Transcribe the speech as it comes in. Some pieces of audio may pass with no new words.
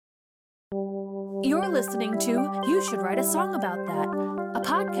You're listening to You Should Write a Song About That, a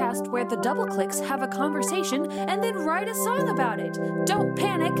podcast where the double clicks have a conversation and then write a song about it. Don't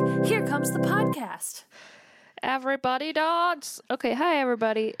panic. Here comes the podcast. Everybody dogs. Okay, hi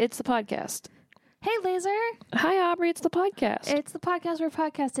everybody. It's the podcast. Hey, Laser. Hi, Aubrey. It's the podcast. It's the podcast. We're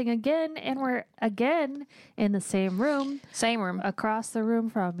podcasting again, and we're again in the same room. Same room. Across the room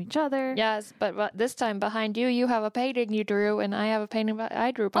from each other. Yes, but this time behind you, you have a painting you drew, and I have a painting I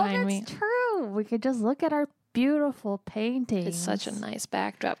drew behind me. Oh, that's true. We could just look at our beautiful paintings. It's such a nice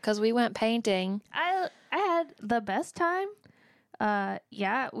backdrop because we went painting. I had the best time.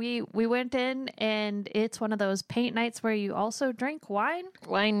 We went in, and it's one of those paint nights where you also drink wine.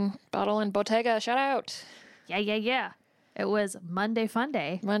 Wine bottle and Bottega, shout out. Yeah. It was Monday Fun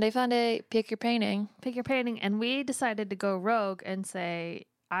Day. Monday Fun Day, pick your painting. And we decided to go rogue and say,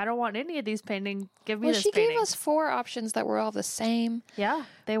 I don't want any of these paintings. Give me this painting. Well, she gave us 4 options that were all the same. Yeah,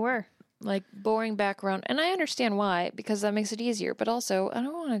 they were. Like boring background. And I understand why, because that makes it easier. But also, I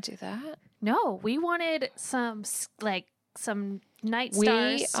don't want to do that. No, we wanted some night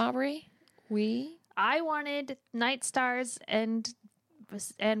stars. Aubrey? I wanted night stars and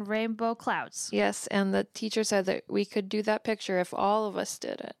rainbow clouds. Yes, and the teacher said that we could do that picture if all of us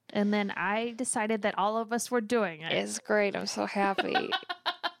did it. And then I decided that all of us were doing it. It's great. I'm so happy.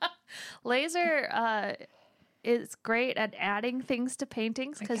 Laser is great at adding things to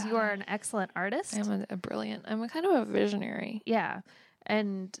paintings because you are an excellent artist. I'm brilliant. I'm kind of a visionary. Yeah.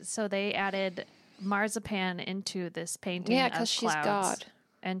 And so they added marzipan into this painting. Yeah, because she's God.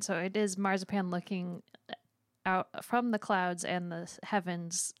 And so it is marzipan looking out from the clouds and the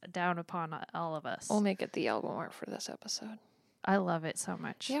heavens down upon all of us. We'll make it the album art for this episode. I love it so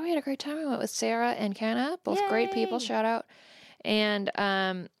much. Yeah, we had a great time. We went with Sarah and Kenna, both great people. Shout out. And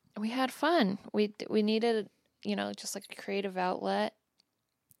we had fun. We needed, just like a creative outlet.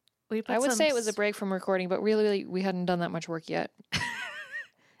 I would say it was a break from recording, but really we hadn't done that much work yet.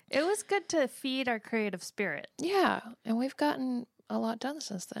 It was good to feed our creative spirit. Yeah, and we've gotten a lot done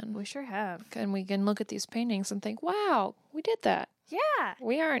since then. We sure have. And we can look at these paintings and think, wow, we did that. Yeah.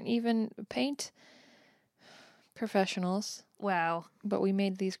 We aren't even paint professionals. Wow. But we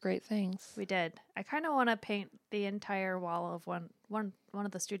made these great things. We did. I kind of want to paint the entire wall of one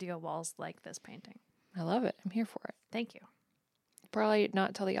of the studio walls like this painting. I love it. I'm here for it. Thank you. Probably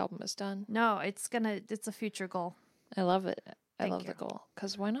not until the album is done. No, it's a future goal. I love it. I love the goal.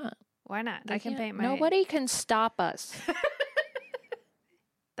 Because why not? Why not? I can paint my... Nobody can stop us.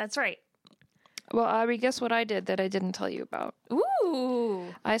 That's right. Well, Aubrey, guess what I did that I didn't tell you about?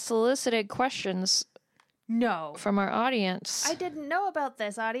 Ooh. I solicited questions from our audience. I didn't know about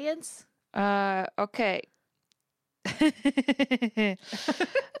this, audience. Okay.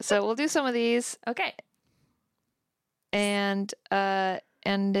 So we'll do some of these. Okay. And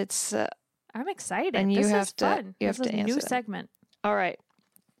it's... I'm excited. And you this have is to fun. you have this to is a answer new them. segment. All right.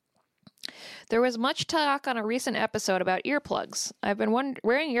 There was much talk on a recent episode about earplugs. I've been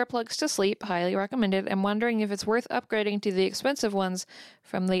wearing earplugs to sleep, highly recommended, and wondering if it's worth upgrading to the expensive ones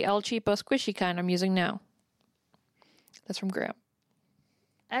from the El Cheapo squishy kind I'm using now. That's from Graham.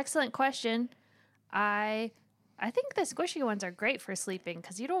 Excellent question. I think the squishy ones are great for sleeping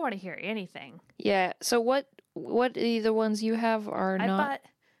because you don't want to hear anything. Yeah. So what the ones you have are I not... bought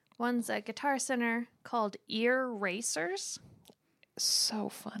ones at Guitar Center called ear racers. So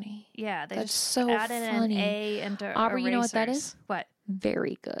funny. Yeah, they That's just so added funny. an A into Aubrey, erasers. you know what that is? What?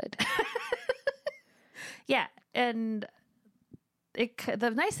 Very good. Yeah, and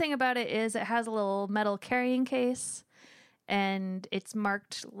the nice thing about it is it has a little metal carrying case, and it's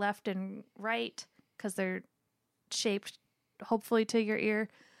marked left and right because they're shaped hopefully to your ear,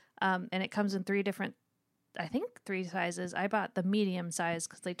 and it comes in 3 sizes. I bought the medium size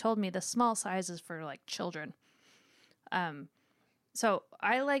because they told me the small size is for like children. So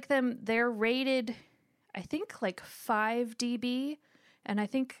I like them. They're rated, I think, like 5 dB, and I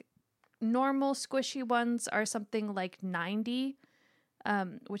think normal squishy ones are something like 90,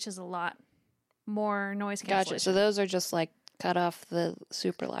 which is a lot more noise cancellation. Gotcha. So those are just like cut off the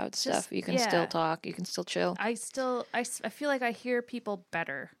super loud stuff. You can still talk. You can still chill. I feel like I hear people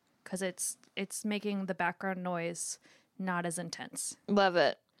better because it's making the background noise not as intense. Love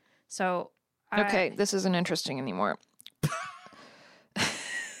it. So okay, this isn't interesting anymore.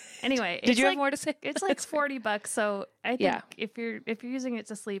 Anyway, did you have more to say? It's like $40, so I think if you're using it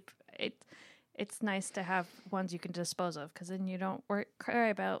to sleep, it's nice to have ones you can dispose of because then you don't cry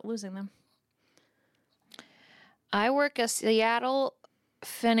about losing them. I work a Seattle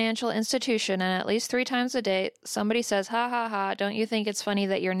financial institution, and at least 3 times a day, somebody says, "Ha ha ha! Don't you think it's funny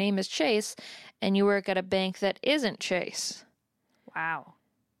that your name is Chase, and you work at a bank that isn't Chase?" Wow.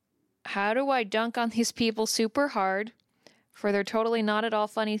 How do I dunk on these people super hard for their totally not at all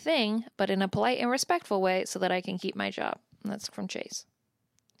funny thing, but in a polite and respectful way so that I can keep my job? And that's from Chase.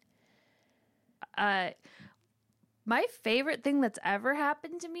 My favorite thing that's ever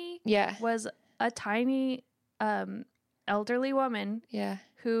happened to me was a tiny elderly woman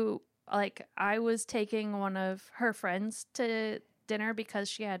who, like, I was taking one of her friends to dinner because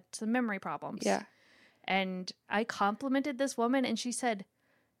she had some memory problems. Yeah. And I complimented this woman and she said,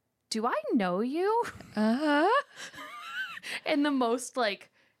 "Do I know you?" Uh-huh. And the most, like,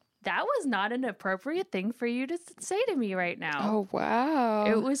 that was not an appropriate thing for you to say to me right now. Oh, wow.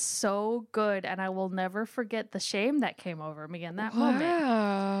 It was so good, and I will never forget the shame that came over me in that moment.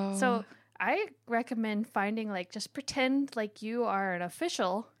 Wow. So I recommend finding, like, just pretend like you are an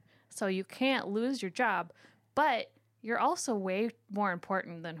official so you can't lose your job, but you're also way more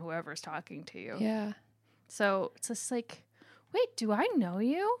important than whoever's talking to you. Yeah. So it's just like, wait, do I know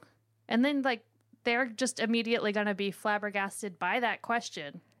you? And then, like, they're just immediately going to be flabbergasted by that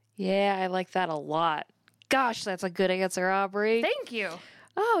question. Yeah, I like that a lot. Gosh, that's a good answer, Aubrey. Thank you.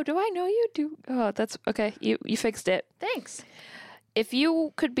 Oh, do I know you? Oh, that's okay. You fixed it. Thanks. If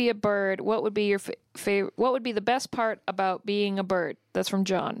you could be a bird, what would be your favorite? What would be the best part about being a bird? That's from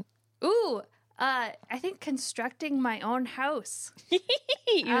John. Ooh, I think constructing my own house.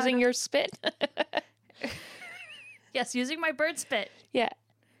 Using your spit? Yes, using my bird spit. Yeah.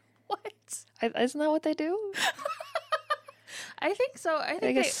 What? Isn't that what they do? I think so. I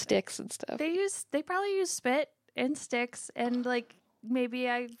think guess sticks and stuff. They probably use spit and sticks and, like, maybe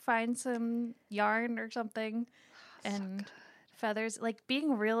I find some yarn or something and feathers. Like,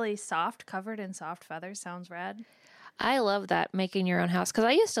 being really soft, covered in soft feathers sounds rad. I love that, making your own house, because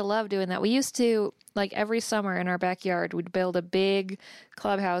I used to love doing that. We used to, like, every summer in our backyard, we'd build a big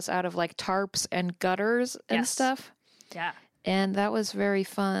clubhouse out of, like, tarps and gutters and stuff. Yeah. And that was very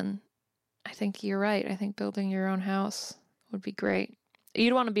fun. I think you're right. I think building your own house would be great.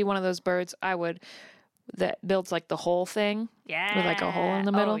 You'd want to be one of those birds, I would, that builds, like, the whole thing. Yeah. With, like, a hole in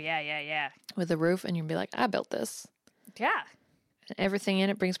the middle. Oh, yeah. With a roof, and you'd be like, I built this. Yeah. And everything in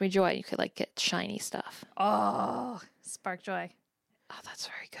it brings me joy. You could, like, get shiny stuff. Oh, spark joy. Oh, that's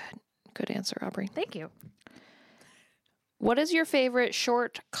very good. Good answer, Aubrey. Thank you. What is your favorite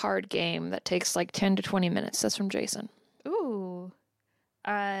short card game that takes, like, 10 to 20 minutes? That's from Jason. Ooh.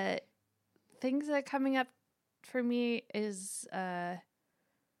 Things that are coming up for me is I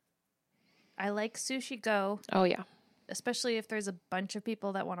like Sushi Go. Oh, yeah. Especially if there's a bunch of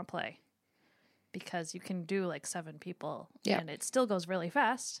people that want to play. Because you can do, like, 7 people. Yep. And it still goes really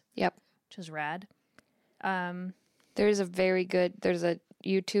fast. Yep. Which is rad. There's a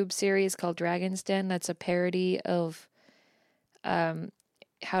YouTube series called Dragon's Den that's a parody of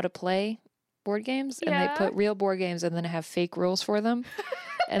how to play board games. And they put real board games and then have fake rules for them.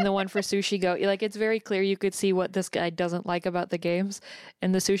 And the one for Sushi Go, like, it's very clear you could see what this guy doesn't like about the games.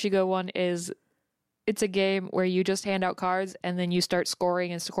 And the Sushi Go one is, it's a game where you just hand out cards and then you start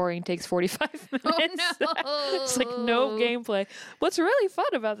scoring, and scoring takes 45 minutes. Oh, no. It's like no gameplay. What's really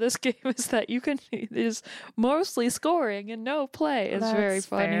fun about this game is that you can, there's mostly scoring and no play. It's very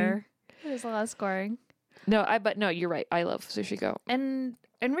funny. Fair. There's a lot of scoring. No, you're right. I love Sushi Go. And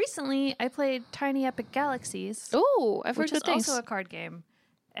recently I played Tiny Epic Galaxies. Oh, I've heard which good is things. also a card game.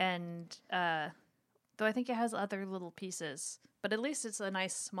 And though I think it has other little pieces, but at least it's a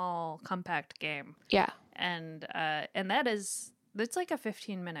nice, small, compact game. Yeah. And it's like a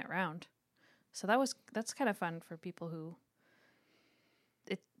 15-minute round. So that's kind of fun for people who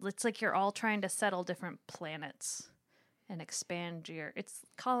it's like you're all trying to settle different planets and expand it's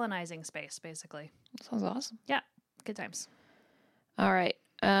colonizing space, basically. Sounds awesome. Yeah. Good times. All right.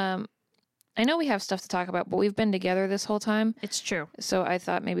 I know we have stuff to talk about, but we've been together this whole time. It's true. So I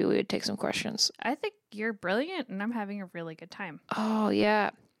thought maybe we would take some questions. I think you're brilliant, and I'm having a really good time. Oh, yeah.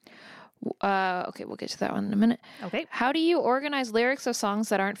 Okay, we'll get to that one in a minute. Okay. How do you organize lyrics of songs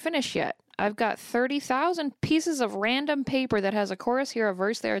that aren't finished yet? I've got 30,000 pieces of random paper that has a chorus here, a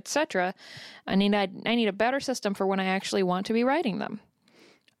verse there, etc. I need a better system for when I actually want to be writing them.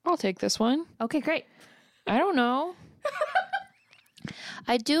 I'll take this one. Okay, great. I don't know.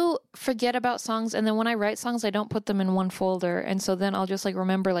 I do forget about songs, and then when I write songs, I don't put them in one folder, and so then I'll just, like,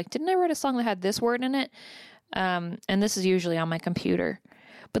 remember, like, didn't I write a song that had this word in it? And this is usually on my computer.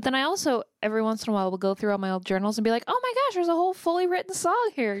 But then I also, every once in a while, will go through all my old journals and be like, oh my gosh, there's a whole fully written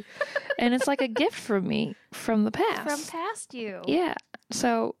song here. And it's like a gift from me from the past. From past you. Yeah.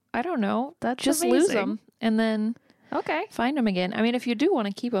 So, I don't know. That's just amazing. lose them, and then find them again. I mean, if you do want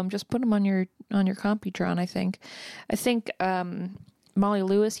to keep them, just put them on your Computron, I think. Molly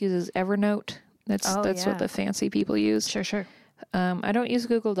Lewis uses Evernote. That's what the fancy people use. Sure. I don't use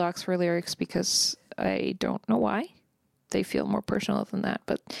Google Docs for lyrics because I don't know why. They feel more personal than that.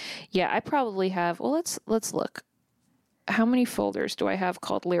 But yeah, I probably have, well, let's look. How many folders do I have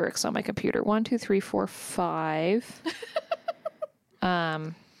called lyrics on my computer? 1, 2, 3, 4, 5.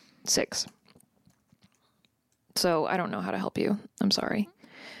 6. So I don't know how to help you. I'm sorry.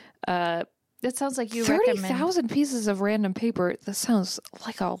 It sounds like you recommend 30,000 pieces of random paper. That sounds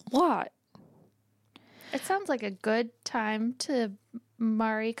like a lot. It sounds like a good time to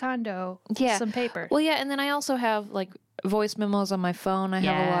Marie Kondo some paper. Well, yeah, and then I also have like voice memos on my phone. I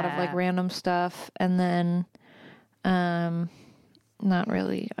have a lot of like random stuff, and then not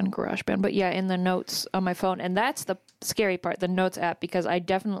really on GarageBand, but yeah, in the notes on my phone. And that's the scary part, the notes app, because I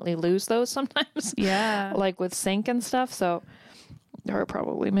definitely lose those sometimes. Yeah. Like with sync and stuff. So there are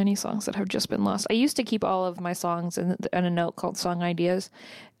probably many songs that have just been lost. I used to keep all of my songs in a note called Song Ideas,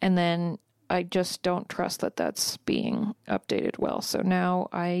 and then I just don't trust that that's being updated well. So now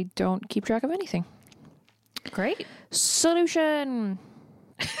I don't keep track of anything. Great. Solution.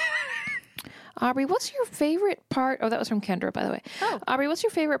 Aubrey, what's your favorite part? Oh, that was from Kendra, by the way. Oh. Aubrey, what's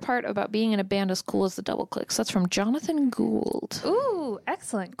your favorite part about being in a band as cool as the Double Clicks? That's from Jonathan Gould. Ooh,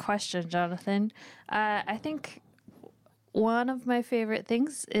 excellent question, Jonathan. I think one of my favorite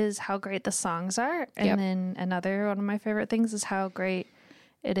things is how great the songs are. And then another one of my favorite things is how great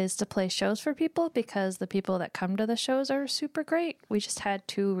it is to play shows for people, because the people that come to the shows are super great. We just had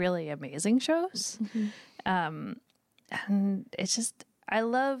 2 really amazing shows. Mm-hmm. And it's just, I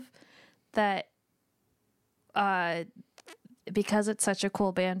love that because it's such a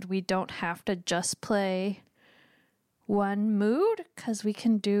cool band, we don't have to just play one mood, because we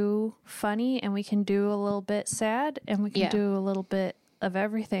can do funny and we can do a little bit sad and we can do a little bit of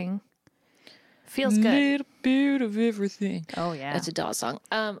everything. Feels good. Little bit of everything. Oh yeah, that's a Dawes song.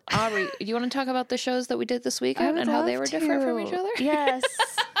 Aubrey, do you want to talk about the shows that we did this weekend and how they were different from each other? Yes.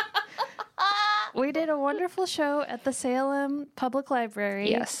 We did a wonderful show at the Salem Public Library.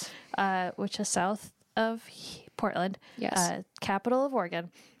 Yes. Which is south of Portland. Yes. Capital of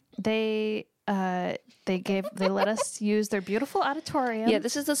Oregon. They let us use their beautiful auditorium. Yeah,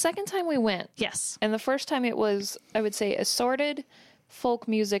 this is the second time we went. Yes. And the first time it was, I would say, assorted folk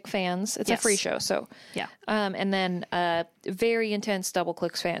music fans. It's a free show, so. Yeah. And then very intense Double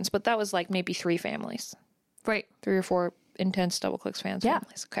Clicks fans, but that was like maybe 3 families. Right. 3 or 4 intense Double Clicks fans. Yeah.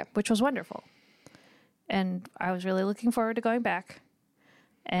 Families. Okay. Which was wonderful. And I was really looking forward to going back.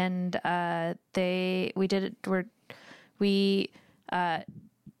 And we had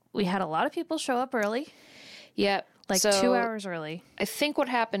a lot of people show up early. Yeah. Like 2 hours early. I think what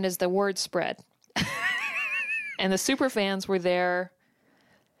happened is the word spread. And the super fans were there.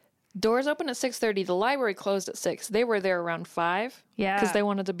 Doors opened at 6:30. The library closed at 6. They were there around 5. Yeah. Because they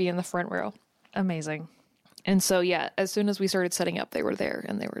wanted to be in the front row. Amazing. And so, yeah, as soon as we started setting up, they were there.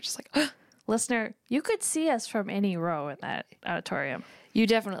 And they were just like, Listener, you could see us from any row in that auditorium. You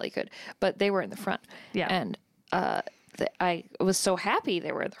definitely could. But they were in the front. Yeah. And I was so happy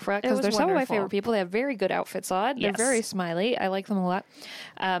they were in the front, because they're some of my favorite people. They have very good outfits on. They're very smiley. I like them a lot.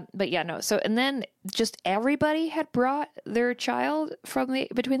 But yeah, no. So, and then just everybody had brought their child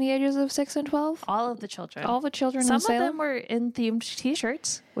between the ages of 6 and 12. All of the children. All the children. Some in Salem. of them were in themed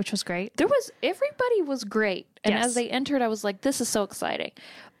t-shirts, which was great. Everybody was great. And as they entered, I was like, this is so exciting.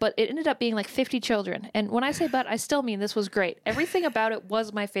 But it ended up being like 50 children. And when I say but, I still mean this was great. Everything about it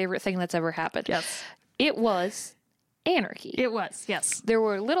was my favorite thing that's ever happened. Yes. It was anarchy. It was, yes. There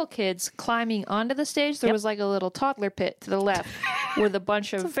were little kids climbing onto the stage. There was like a little toddler pit to the left with a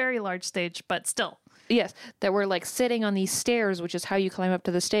bunch of... It's a very large stage, but still. Yes, that were like sitting on these stairs, which is how you climb up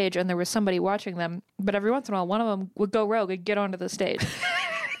to the stage, and there was somebody watching them. But every once in a while, one of them would go rogue and get onto the stage.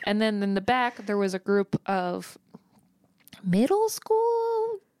 And then in the back, there was a group of middle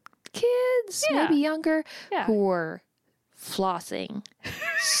school kids, maybe younger, who were flossing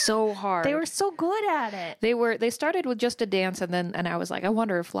so hard. They were so good at it. They started with just a dance, and I was like, I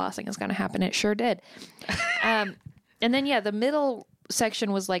wonder if flossing is going to happen. It sure did. And then the middle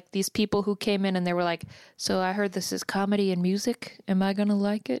section was like these people who came in and they were like, so I heard this is comedy and music. Am I going to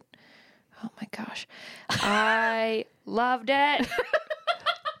like it? Oh my gosh. I loved it.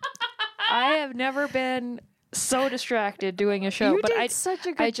 I have never been so distracted doing a show. You did such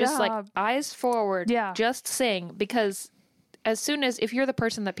a good just job. like eyes forward, just sing, because as soon as, if you're the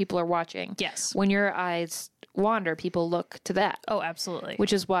person that people are watching, when your eyes wander, people look to that. Oh, absolutely.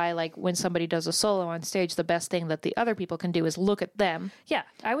 Which is why, like, when somebody does a solo on stage, the best thing that the other people can do is look at them. Yeah,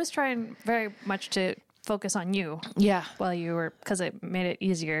 I was trying very much to focus on you. Yeah. While you were, because it made it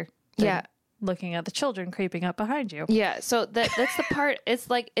easier than looking at the children creeping up behind you. Yeah, so that's the part, it's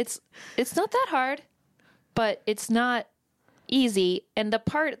like, it's not that hard, but it's not easy. And the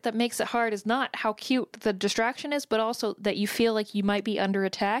part that makes it hard is not how cute the distraction is, but also that you feel like you might be under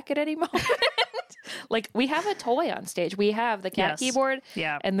attack at any moment. Like, we have a toy on stage. We have the cat keyboard.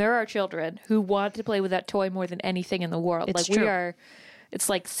 Yeah. And there are children who want to play with that toy more than anything in the world. It's like, true. It's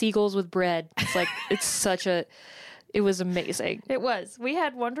like seagulls with bread. It's like, it was amazing. It was. We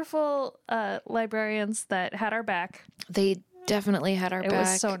had wonderful librarians that had our back. They definitely had our back. It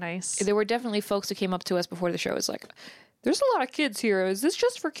was so nice. There were definitely folks who came up to us before the show. It was like, there's a lot of kids here. Is this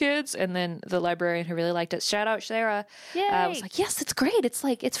just for kids? And then the librarian who really liked it, shout out Sarah, was like, yes, it's great. It's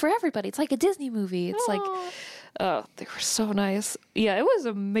like, it's for everybody. It's like a Disney movie. It's like, oh, they were so nice. Yeah, it was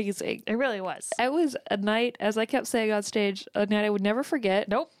amazing. It really was. It was a night, as I kept saying on stage, a night I would never forget.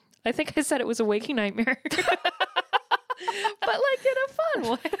 Nope. I think I said it was a waking nightmare. But like in a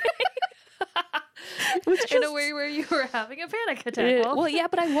fun way. It was just, in a way where you were having a panic attack. Well, yeah,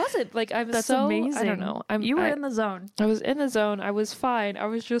 but I wasn't. Like, I was That's so amazing. I don't know. You were in the zone. I was in the zone. I was fine. I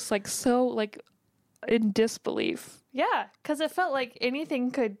was just like so like in disbelief. Yeah, because it felt like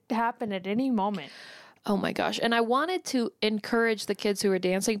anything could happen at any moment. Oh my gosh. And I wanted to encourage the kids who were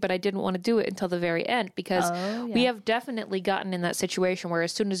dancing, but I didn't want to do it until the very end because we have definitely gotten in that situation where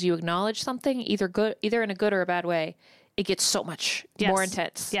as soon as you acknowledge something, either in a good or a bad way, it gets so much more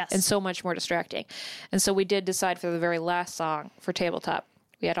intense and so much more distracting. And so we did decide for the very last song for Tabletop,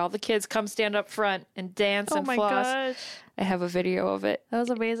 we had all the kids come stand up front and dance and floss. Oh my gosh. I have a video of it. That was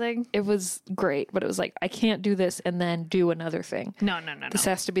amazing. It was great, but it was like, I can't do this and then do another thing. No. This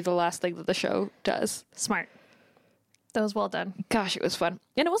has to be the last thing that the show does. Smart. That was well done. Gosh, it was fun.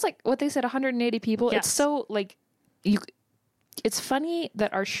 And it was like what they said, 180 people. Yes. It's so like, it's funny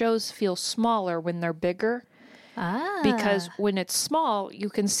that our shows feel smaller when they're bigger. Because when it's small, you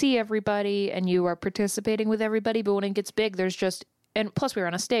can see everybody and you are participating with everybody. But when it gets big, there's just, and plus we were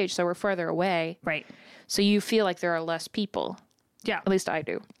on a stage, so we're farther away. Right. So you feel like there are less people. Yeah. At least I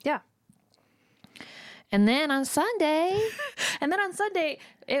do. Yeah. And then on Sunday,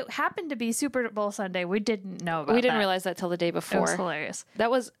 it happened to be Super Bowl Sunday. We didn't know about we didn't that. realize that till the day before. It was hilarious.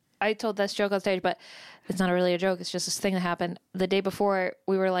 I told this joke on stage, but it's not really a joke. It's just this thing that happened the day before.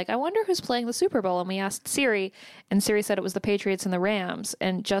 We were like, I wonder who's playing the Super Bowl. And we asked Siri, and Siri said it was the Patriots and the Rams.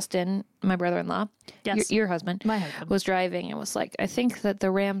 And Justin, my brother-in-law, your husband, my husband, was driving and was like, I think that the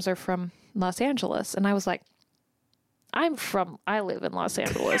Rams are from Los Angeles. And I was like, I live in Los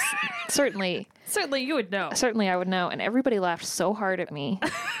Angeles. Certainly you would know. Certainly I would know. And everybody laughed so hard at me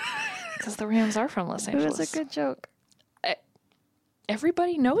because the Rams are from Los Angeles. It was a good joke.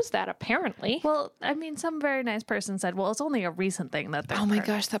 Everybody knows that, apparently. Well, I mean, some very nice person said, well, it's only a recent thing that they're Oh my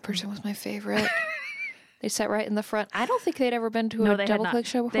gosh, that person was my favorite. They sat right in the front. I don't think they'd ever been to a Double Click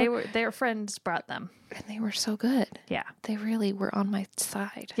show before. Their friends brought them. And they were so good. Yeah. They really were on my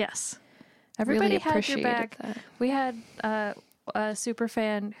side. Yes. Everybody really had your back. That. We had a super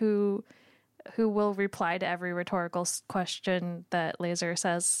fan who will reply to every rhetorical question that Laser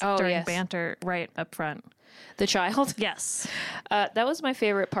says during banter right up front. The child? Yes. That was my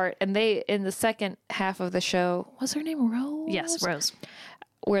favorite part. And they, in the second half of the show, was her name Rose? Yes, Rose.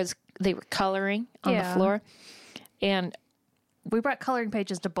 Whereas they were coloring on the floor. And we brought coloring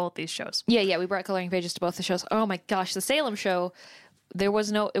pages to both these shows. Yeah, we brought coloring pages to both the shows. Oh my gosh, the Salem show, it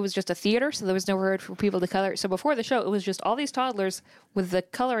was just a theater, so there was nowhere for people to color. So before the show, it was just all these toddlers with the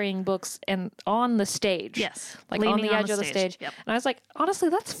coloring books and on the stage. Yes. Like on the edge of the stage. Yep. And I was like, honestly,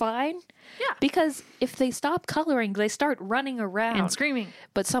 that's fine. Yeah. Because if they stop coloring, they start running around. And screaming.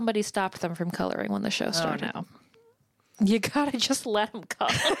 But somebody stopped them from coloring when the show started. Oh, no. You gotta just let them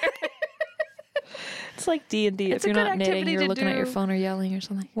color. It's like D&D. If you're not knitting, you're looking at your phone or yelling or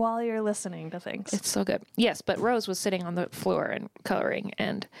something. While you're listening to things. It's so good. Yes, but Rose was sitting on the floor and coloring.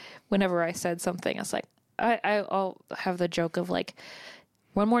 And whenever I said something, I was like, I'll have the joke of like,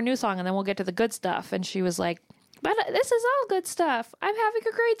 one more new song and then we'll get to the good stuff. And she was like, but this is all good stuff. I'm having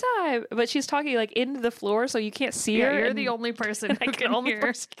a great time. But she's talking like into the floor, so you can't see her. You're the only person who can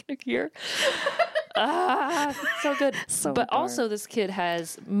hear. So good. But also this kid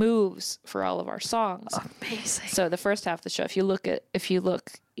has moves for all of our songs. Amazing. So the first half of the show, if you look,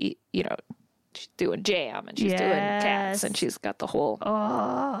 you know, she's doing jam and she's doing cats and she's got the whole.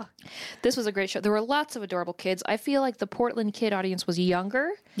 Oh. This was a great show. There were lots of adorable kids. I feel like the Portland kid audience was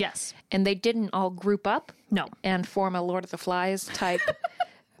younger. Yes. And they didn't all group up. No. And form a Lord of the Flies type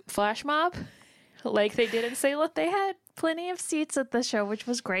flash mob like they did in Salem. They had plenty of seats at the show, which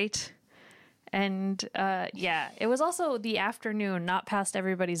was great. And it was also the afternoon, not past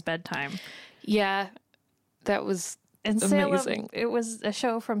everybody's bedtime. Yeah, that was in amazing. Salem, it was a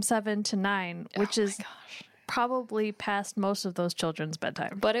show from 7 to 9, which is probably past most of those children's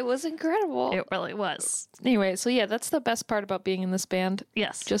bedtime. But it was incredible. It really was. Anyway, so yeah, that's the best part about being in this band.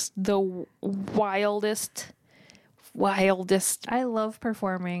 Yes. Just the wildest. I love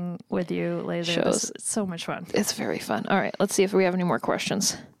performing with you later. Shows. It's so much fun. It's very fun. All right, let's see if we have any more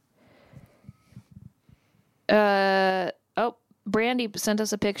questions. Brandy sent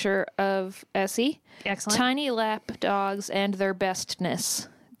us a picture of Essie. Excellent. Tiny lap dogs and their bestness.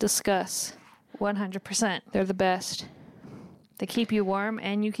 Discuss. 100%. They're the best. They keep you warm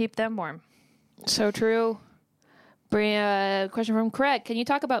and you keep them warm. So true. Question from Craig. Can you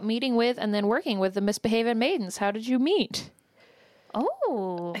talk about meeting with and then working with the Misbehaving Maidens? How did you meet?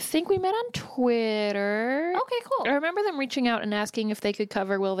 Oh. I think we met on Twitter. Okay, cool. I remember them reaching out and asking if they could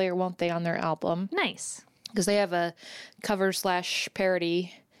cover Will They or Won't They on their album. Nice. Because they have a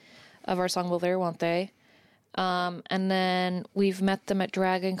cover/parody of our song Will They or Won't They. And then we've met them at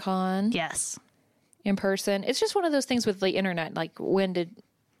Dragon Con. Yes. In person. It's just one of those things with the internet. Like, when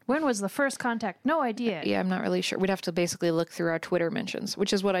was the first contact? No idea. Yeah, I'm not really sure. We'd have to basically look through our Twitter mentions,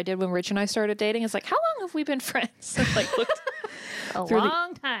 which is what I did when Rich and I started dating. It's like, how long have we been friends? Like, looked a through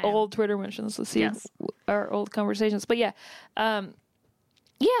long time. Old Twitter mentions to see our old conversations. But yeah, I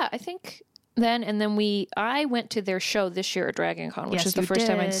think then, and then I went to their show this year at Dragon Con, which is the first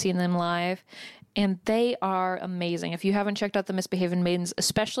time I'd seen them live. And they are amazing. If you haven't checked out the Misbehaving Maidens,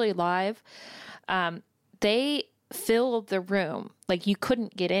 especially live, they filled the room. Like, you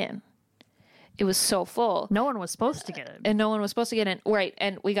couldn't get in. It was so full. No one was supposed to get in. And no one was supposed to get in. Right.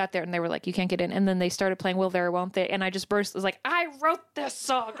 And we got there and they were like, you can't get in. And then they started playing Will They or Won't They? And I just burst. I was like, I wrote this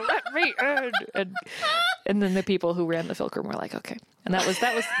song. Let me in. And then the people who ran the Filk room were like, okay. And that was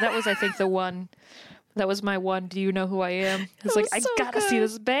I think the one. That was my one. Do you know who I am? It's like, I gotta see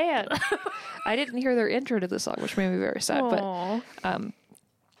this band. I didn't hear their intro to the song, which made me very sad. Aww. But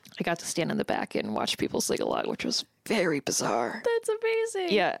I got to stand in the back and watch people sing along, which was very bizarre. That's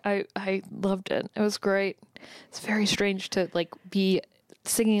amazing. Yeah, I loved it. It was great. It's very strange to be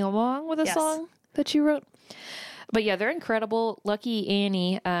singing along with a song that you wrote. But yeah, they're incredible. Lucky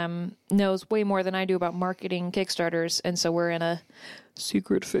Annie knows way more than I do about marketing Kickstarters, and so we're in a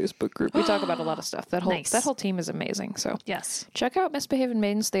secret Facebook group. We talk about a lot of stuff. That whole team is amazing. So yes, check out Misbehaving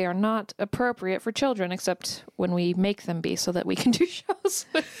Maidens. They are not appropriate for children, except when we make them be, so that we can do shows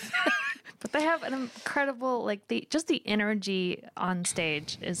with. But they have an incredible the energy on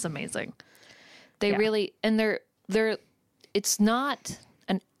stage is amazing. They really, and they're. It's not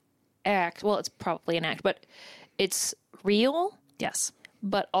an act. Well, it's probably an act, but it's real. Yes,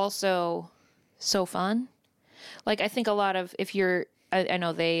 but also so fun. Like, I think a lot of, if you're, I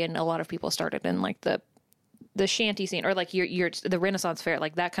know they and a lot of people started in like the shanty scene or like you're the Renaissance fair,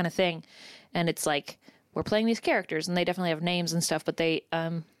 like that kind of thing. And it's like, we're playing these characters and they definitely have names and stuff, but they,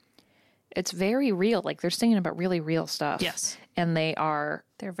 it's very real. Like, they're singing about really real stuff. Yes. And they're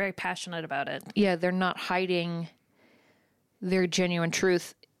very passionate about it. Yeah. They're not hiding their genuine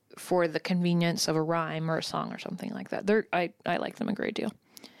truth for the convenience of a rhyme or a song or something like that. I like them a great deal.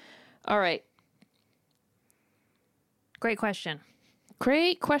 All right. Great question.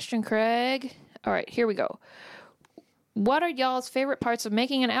 Great question, Craig. All right, here we go. What are y'all's favorite parts of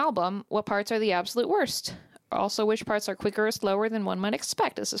making an album? What parts are the absolute worst? Also, which parts are quicker or slower than one might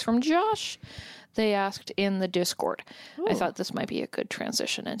expect? This is from Josh. They asked in the Discord. Ooh. I thought this might be a good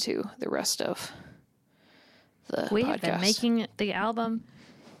transition into the rest of the podcast. We have been making the album.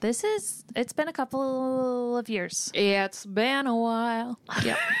 It's been a couple of years. Yeah, it's been a while.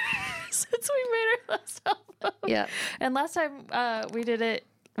 Yeah. Since we made our last album. Yeah. And last time we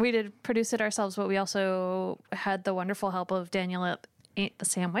did produce it ourselves, but we also had the wonderful help of Danielle Ate the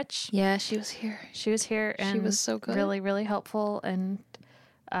Sandwich. Yeah, she was here. And she was so good. Really, really helpful. And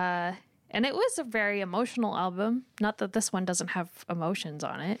it was a very emotional album. Not that this one doesn't have emotions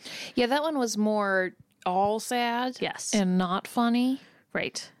on it. Yeah, that one was more all sad. Yes. And not funny.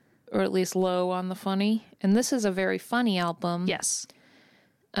 Right. Or at least low on the funny. And this is a very funny album. Yes.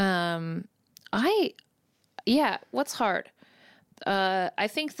 What's hard? I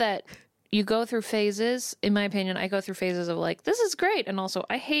think that you go through phases. In my opinion, I go through phases of like, this is great. And also,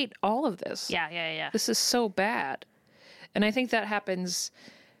 I hate all of this. Yeah. This is so bad. And I think that happens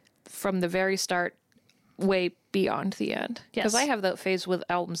from the very start way beyond the end. Because I have that phase with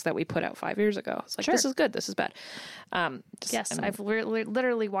albums that we put out 5 years ago. It's like, This is good. This is bad. I've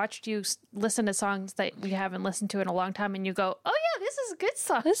literally watched you listen to songs that we haven't listened to in a long time, and you go, "Oh yeah, this is a good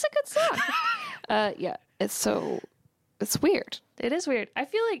song. This is a good song." Yeah, it's weird. It is weird. I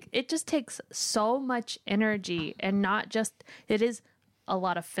feel like it just takes so much energy, and not just it is a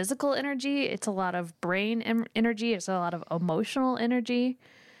lot of physical energy. It's a lot of brain energy. It's a lot of emotional energy,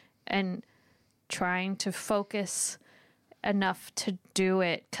 and trying to focus enough to do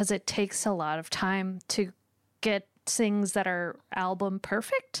it, because it takes a lot of time to get things that are album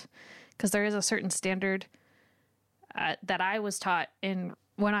perfect, because there is a certain standard that I was taught in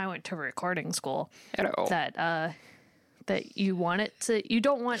when I went to recording school. Hello. That you want it to, you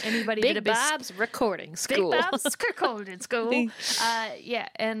don't want anybody Big to Bob's recording school. Big Bob's recording school. Yeah,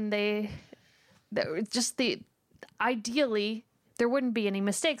 and ideally there wouldn't be any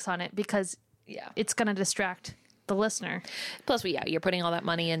mistakes on it, because it's going to distract the listener. Plus, you're putting all that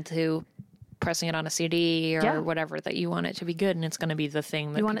money into pressing it on a CD or whatever, that you want it to be good, and it's going to be the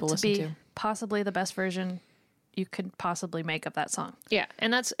thing that you want people it to listen be to. Possibly the best version you could possibly make of that song. Yeah,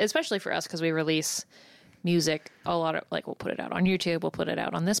 and that's especially for us, because we release music a lot of, like, we'll put it out on YouTube, we'll put it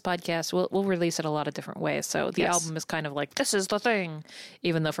out on this podcast, we'll release it a lot of different ways. So the album is kind of like, this is the thing,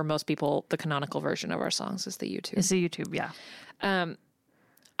 even though for most people the canonical version of our songs is the YouTube. It's the YouTube, yeah.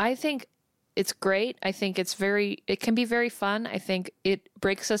 I think it's great. I think it can be very fun. I think it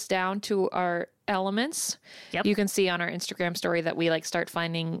breaks us down to our elements. Yep. You can see on our Instagram story that we like start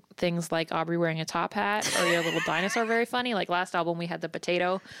finding things like Aubrey wearing a top hat or your little dinosaur very funny. Like last album we had the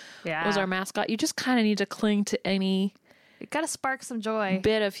potato was our mascot. You just kind of need to cling to any You got to spark some joy.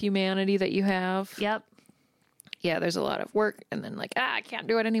 bit of humanity that you have. Yep. Yeah, there's a lot of work, and then like, I can't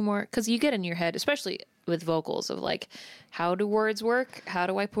do it anymore, because you get in your head, especially with vocals, of like, how do words work? How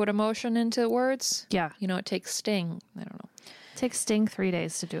do I put emotion into words? Yeah. You know, it takes Sting. I don't know. It takes Sting 3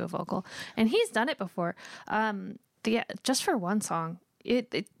 days to do a vocal, and he's done it before. Just for one song.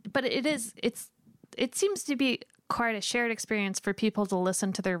 But it seems to be quite a shared experience for people to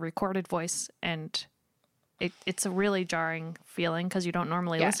listen to their recorded voice, and it's a really jarring feeling, because you don't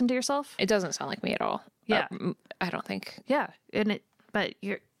normally listen to yourself. It doesn't sound like me at all. Yeah. I don't think. Yeah, but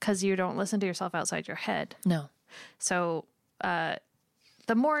because you don't listen to yourself outside your head. No. So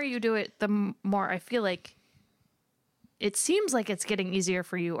the more you do it, the more I feel like it seems like it's getting easier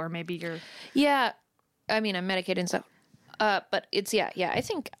for you, or maybe you're... Yeah. I mean, I'm medicated and stuff. But it's, I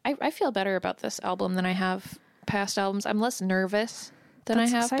think I feel better about this album than I have past albums. I'm less nervous than I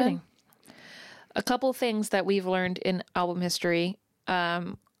have been. A couple things that we've learned in album history,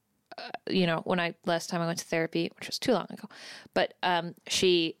 when last time I went to therapy, which was too long ago, but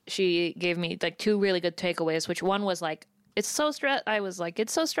she gave me like two really good takeaways, which one was like, I was like,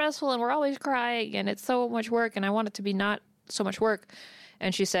 it's so stressful and we're always crying and it's so much work and I want it to be not so much work.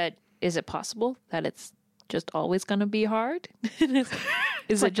 And she said, is it possible that it's just always going to be hard?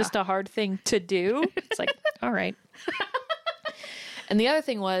 Is it just a hard thing to do? It's like, all right. And the other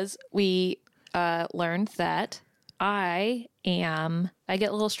thing was we learned that I get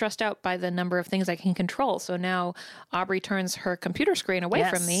a little stressed out by the number of things I can control. So now Aubrey turns her computer screen away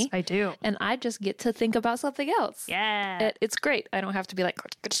from me. I do. And I just get to think about something else. Yeah. It's great. I don't have to be like,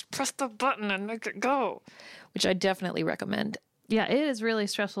 just press the button and make it go, which I definitely recommend. Yeah, it is really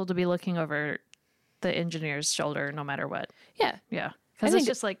stressful to be looking over the engineer's shoulder no matter what. Yeah. Yeah. Because it's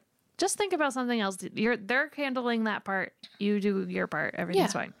just like, just think about something else. They're handling that part. You do your part.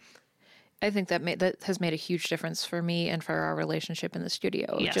 Everything's fine. I think that has made a huge difference for me and for our relationship in the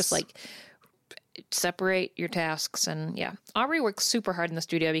studio. Yes. Just like separate your tasks. And yeah, Aubrey works super hard in the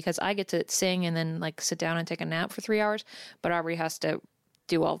studio because I get to sing and then like sit down and take a nap for 3 hours. But Aubrey has to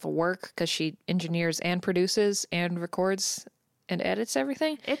do all the work because she engineers and produces and records and edits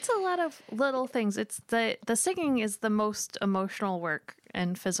everything. It's a lot of little things. It's the singing is the most emotional work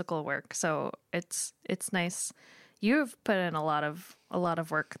and physical work. So it's nice. You've put in a lot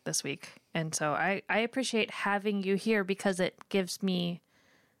of work this week. And so I appreciate having you here because it gives me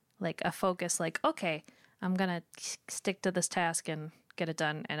like a focus, like, okay, I'm going to stick to this task and get it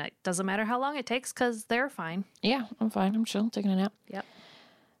done. And it doesn't matter how long it takes because they're fine. Yeah, I'm fine. I'm chill, taking a nap. Yep.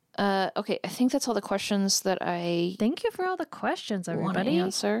 Okay, I think that's all the questions that I Thank you for all the questions, everybody. want to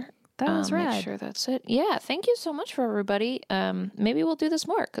answer. That was rad. Make sure that's it. Yeah, thank you so much for everybody. Maybe we'll do this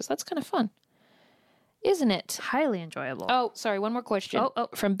more because that's kind of fun. Isn't it? Highly enjoyable. Oh, sorry. One more question. Oh.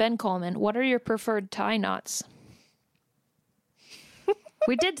 From Ben Coleman. What are your preferred tie knots?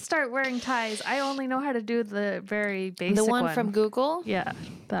 We did start wearing ties. I only know how to do the very basic The one from Google? Yeah,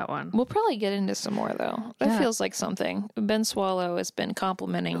 that one. We'll probably get into some more, though. That feels like something. Ben Swallow has been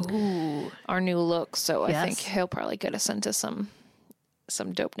complimenting our new look, so I think he'll probably get us into some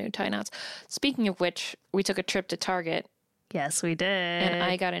dope new tie knots. Speaking of which, we took a trip to Target. Yes, we did. And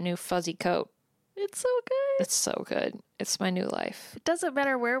I got a new fuzzy coat. It's so good. It's so good. It's my new life. It doesn't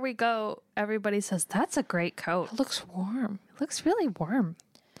matter where we go. Everybody says, that's a great coat. It looks warm. It looks really warm.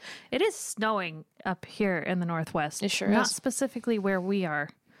 It is snowing up here in the Northwest. It sure Not is. specifically where we are,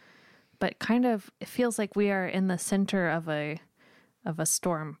 but kind of, it feels like we are in the center of a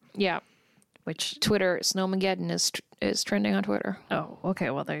storm. Yeah. which Twitter, Snowmageddon is trending on Twitter. Oh, okay.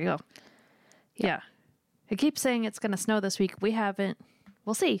 Well, there you go. Yeah. It keeps saying it's going to snow this week. We haven't.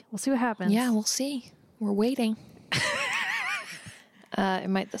 We'll see. We'll see what happens. Yeah, we'll see. We're waiting. It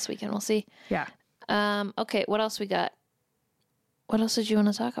might this weekend. We'll see. Yeah. Okay, what else we got? What else did you want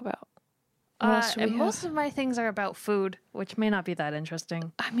to talk about? What else do we have? Most of my things are about food, which may not be that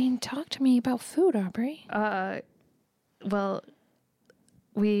interesting. I mean, talk to me about food, Aubrey. Well,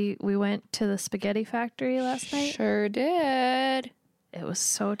 we went to the spaghetti factory last night. Sure did. It was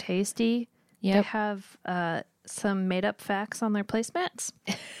so tasty. Yep. They have some made-up facts on their placemats.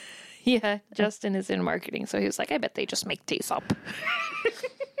 Yeah, Justin is in marketing, so he was like, I bet they just make these up.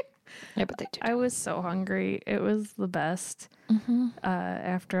 I bet they do. I was so hungry. It was the best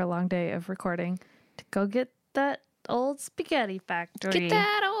after a long day of recording to go get that old spaghetti factory. Get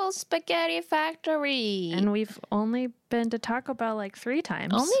that old spaghetti factory. And we've only been to Taco Bell like 3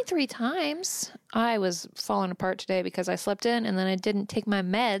 times. Only 3 times. I was falling apart today because I slept in and then I didn't take my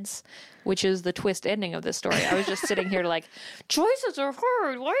meds, which is the twist ending of this story. I was just sitting here like, choices are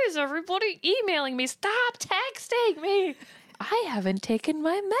hard. Why is everybody emailing me? Stop texting me. I haven't taken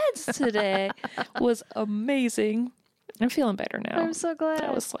my meds today. Was amazing. I'm feeling better now. I'm so glad.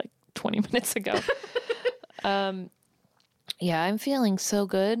 That was like 20 minutes ago. Yeah, I'm feeling so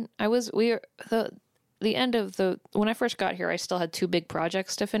good. The end of when I first got here, I still had 2 big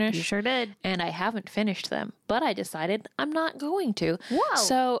projects to finish. You sure did. And I haven't finished them, but I decided I'm not going to. Whoa.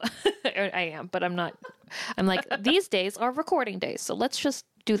 So I am, but I'm not. I'm like, these days are recording days, so let's just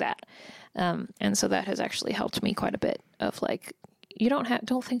do that. And so that has actually helped me quite a bit of like, you don't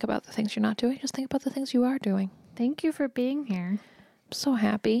think about the things you're not doing. Just think about the things you are doing. Thank you for being here. I'm so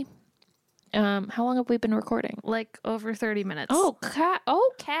happy. How long have we been recording? Like over 30 minutes. Oh, cow.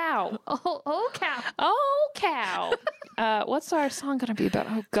 Oh, cow. Oh, cow. What's our song going to be about?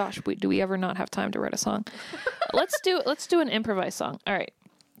 Oh, gosh. Do we ever not have time to write a song? Let's do an improvised song. All right.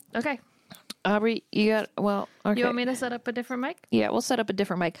 Okay. Aubrey, okay. You want me to set up a different mic? Yeah, we'll set up a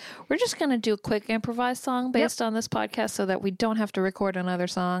different mic. We're just going to do a quick improvised song based on this podcast so that we don't have to record another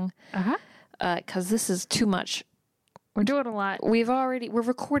song. Because this is too much. We're doing a lot. We're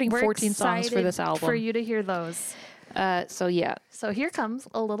recording 14 songs for this album. For you to hear those. So yeah. So here comes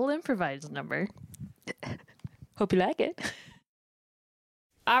a little improvised number. Hope you like it.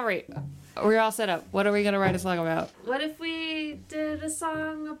 All right. We're all set up. What are we going to write a song about? What if we did a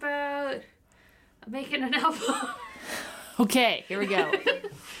song about making an album? Okay, here we go.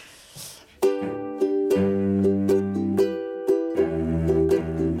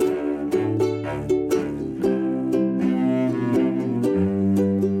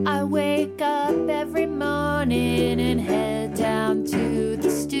 I wake up every morning and head down to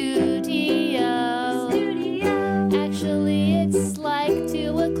the studio. Actually, it's like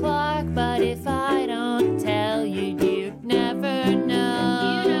 2 o'clock, but if I don't tell you, you'd never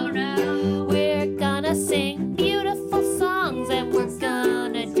know. You don't know. We're gonna sing beautiful songs and we're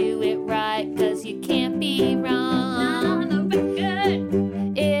gonna do it right, 'cause you can't be wrong. No,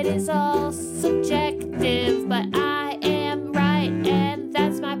 good. It is all subjective, but I am right, and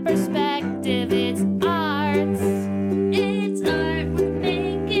that's my perspective. It's art. It's art. We're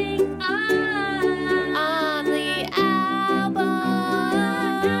making art on the album.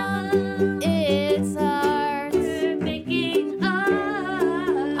 It's art. We're making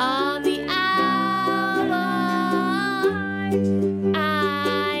art on the album.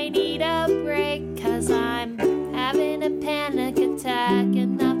 I need a break 'cause I'm having a panic attack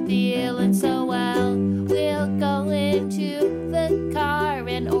and not feeling so well. We'll go into the car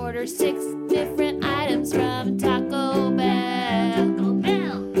and order 6 different items from Taco Bell.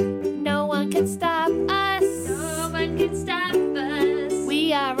 No one can stop us. No one can stop us.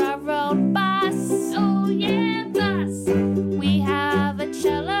 We are our own boss. Oh yeah, boss. We have a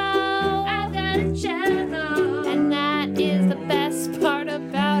cello. I've got a cello. And that is the best part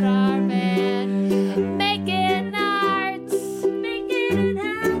about our band. Making art. Making an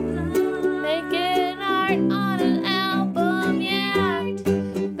album. Making art on an album, yeah.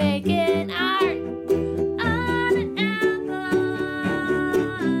 Making art on an album.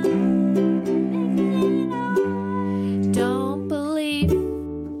 Don't believe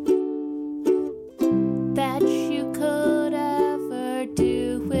that you could ever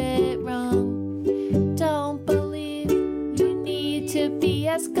do it wrong. Don't believe you need to be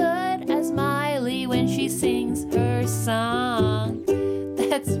as good as Miley when she sings her song.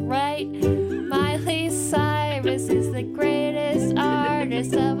 That's right, Miley Cyrus is the greatest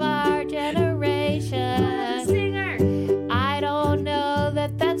artist of our generation. Singer. I don't know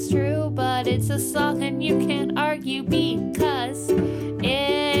that that's true, but it's a song and you can't argue because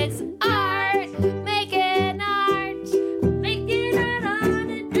it's art.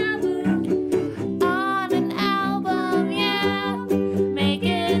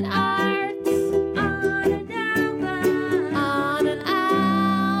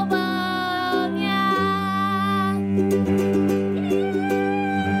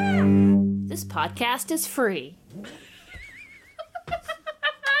 podcast is free.